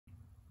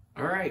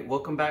All right,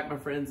 welcome back, my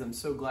friends. I'm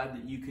so glad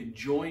that you could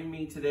join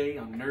me today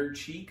on Nerd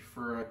Cheek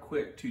for a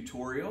quick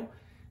tutorial.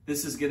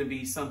 This is going to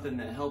be something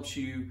that helps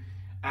you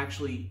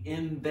actually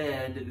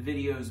embed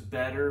videos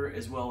better,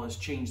 as well as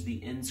change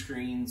the end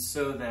screen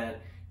so that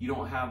you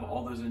don't have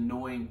all those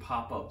annoying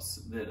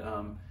pop-ups that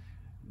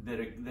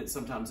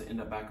sometimes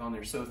end up back on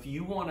there. So if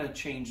you want to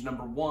change,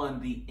 number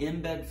one, the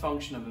embed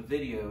function of a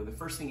video, the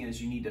first thing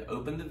is you need to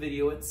open the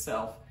video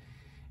itself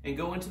and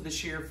go into the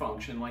share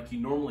function like you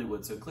normally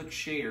would. So click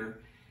share.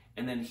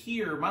 And then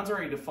here, mine's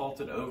already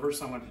defaulted over,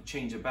 so I'm going to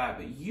change it back.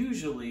 But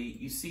usually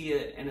you see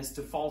it and it's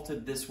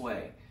defaulted this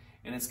way.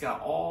 And it's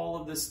got all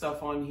of this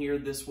stuff on here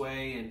this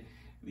way, and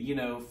you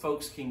know,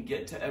 folks can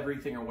get to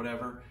everything or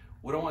whatever.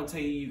 What I want to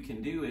tell you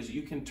can do is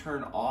you can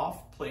turn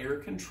off player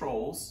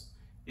controls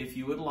if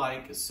you would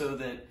like, so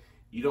that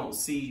you don't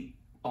see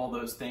all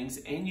those things.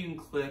 And you can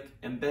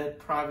click Embed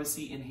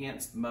Privacy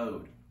Enhanced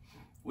Mode,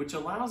 which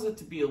allows it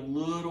to be a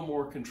little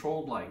more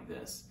controlled like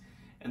this.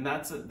 And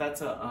that's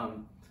a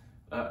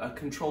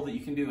control that you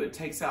can do. It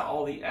takes out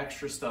all the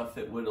extra stuff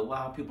that would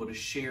allow people to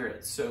share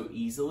it so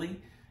easily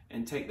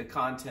and take the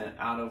content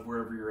out of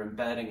wherever you're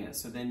embedding it.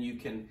 So then you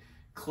can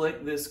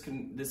click this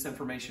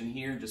information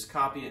here, just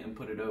copy it and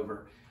put it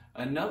over.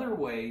 Another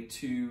way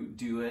to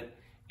do it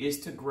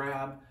is to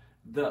grab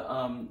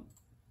the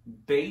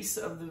base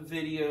of the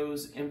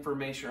video's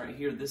information right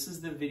here. This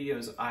is the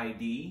video's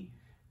ID,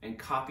 and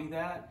copy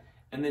that,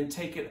 and then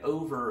take it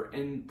over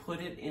and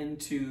put it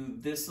into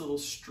this little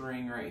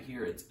string right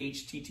here. It's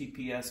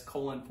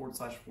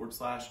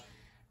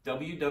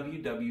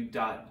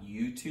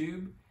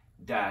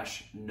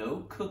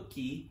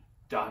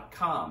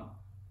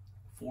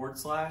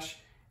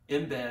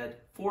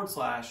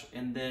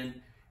and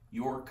then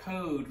your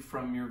code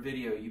from your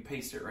video. You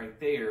paste it right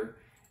there,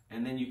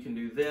 and then you can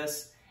do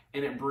this,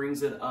 and it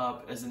brings it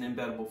up as an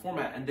embeddable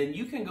format. And then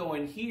you can go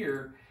in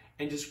here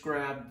and just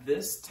grab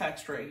this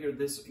text right here,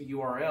 this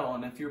URL,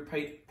 and if you're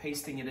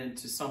pasting it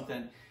into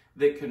something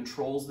that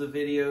controls the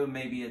video,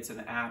 maybe it's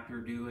an app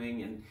you're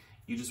doing and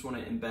you just want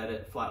to embed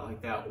it flat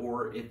like that,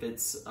 or if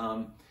it's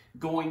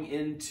going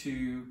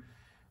into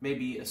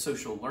maybe a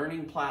social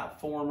learning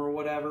platform or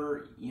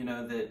whatever, you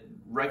know, that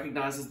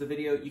recognizes the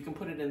video, you can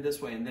put it in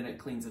this way, and then it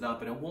cleans it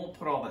up and it won't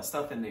put all that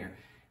stuff in there.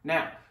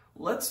 Now,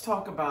 let's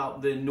talk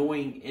about the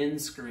annoying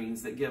end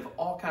screens that give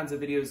all kinds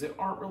of videos that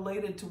aren't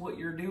related to what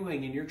you're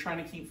doing, and you're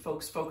trying to keep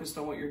folks focused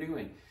on what you're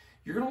doing.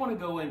 You're going to want to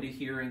go into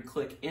here and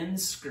click end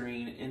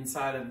screen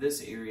inside of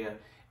this area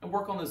and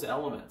work on those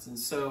elements. And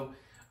so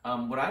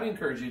what I'd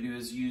encourage you to do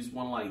is use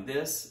one like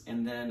this,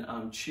 and then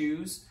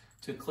choose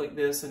to click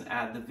this and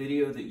add the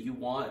video that you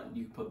want.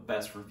 You can put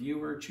best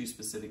reviewer, choose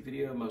specific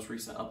video, most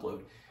recent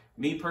upload.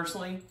 Me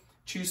personally,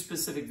 choose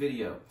specific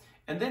video.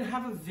 And then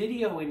have a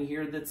video in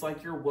here that's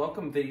like your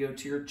welcome video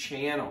to your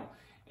channel.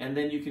 And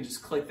then you can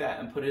just click that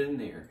and put it in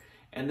there.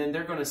 And then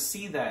they're going to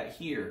see that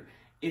here.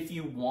 If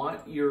you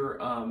want your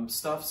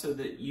stuff so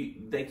that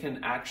they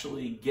can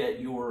actually get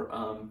your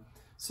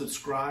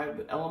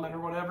subscribe element or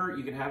whatever,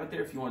 you can have it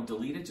there. If you want to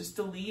delete it, just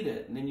delete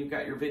it. And then you've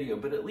got your video.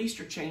 But at least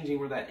you're changing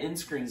where that end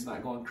screen is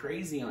not going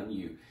crazy on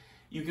you.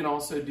 You can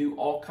also do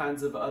all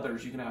kinds of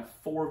others. You can have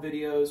 4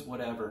 videos,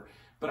 whatever.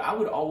 But I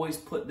would always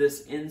put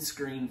this end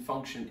screen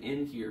function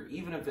in here,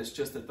 even if it's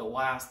just at the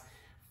last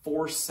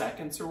 4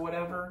 seconds or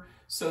whatever,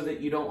 so that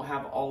you don't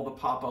have all the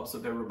pop-ups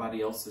of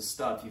everybody else's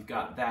stuff. You've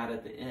got that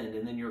at the end,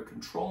 and then you're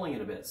controlling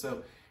it a bit.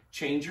 So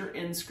change your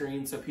end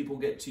screen so people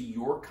get to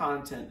your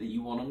content that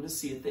you want them to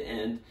see at the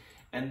end,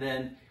 and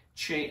then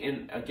change.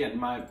 And again,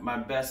 my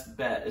best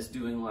bet is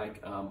doing like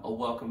a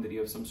welcome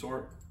video of some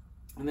sort,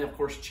 and then of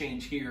course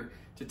change here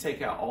to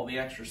take out all the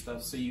extra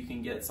stuff so you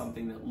can get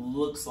something that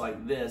looks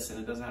like this, and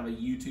it doesn't have a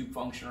YouTube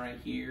function right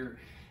here,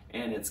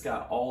 and it's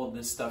got all of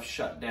this stuff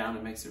shut down.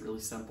 It makes it really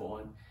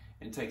simple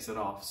and takes it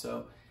off.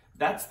 So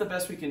that's the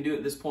best we can do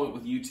at this point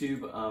with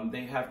YouTube.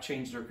 They have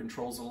changed their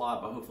controls a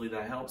lot, but hopefully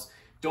that helps.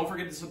 Don't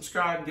forget to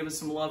subscribe, give us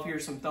some love here,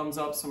 some thumbs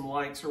up, some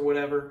likes or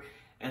whatever.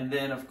 And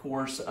then of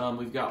course,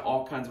 we've got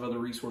all kinds of other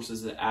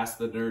resources at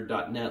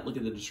askthenerd.net. Look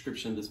at the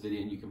description of this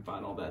video and you can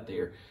find all that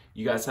there.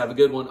 You guys have a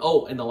good one.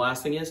 Oh, and the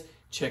last thing is,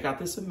 check out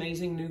this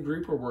amazing new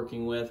group we're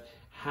working with,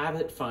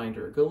 Habit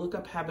Finder. Go look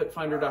up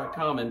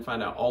habitfinder.com and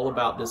find out all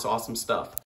about this awesome stuff.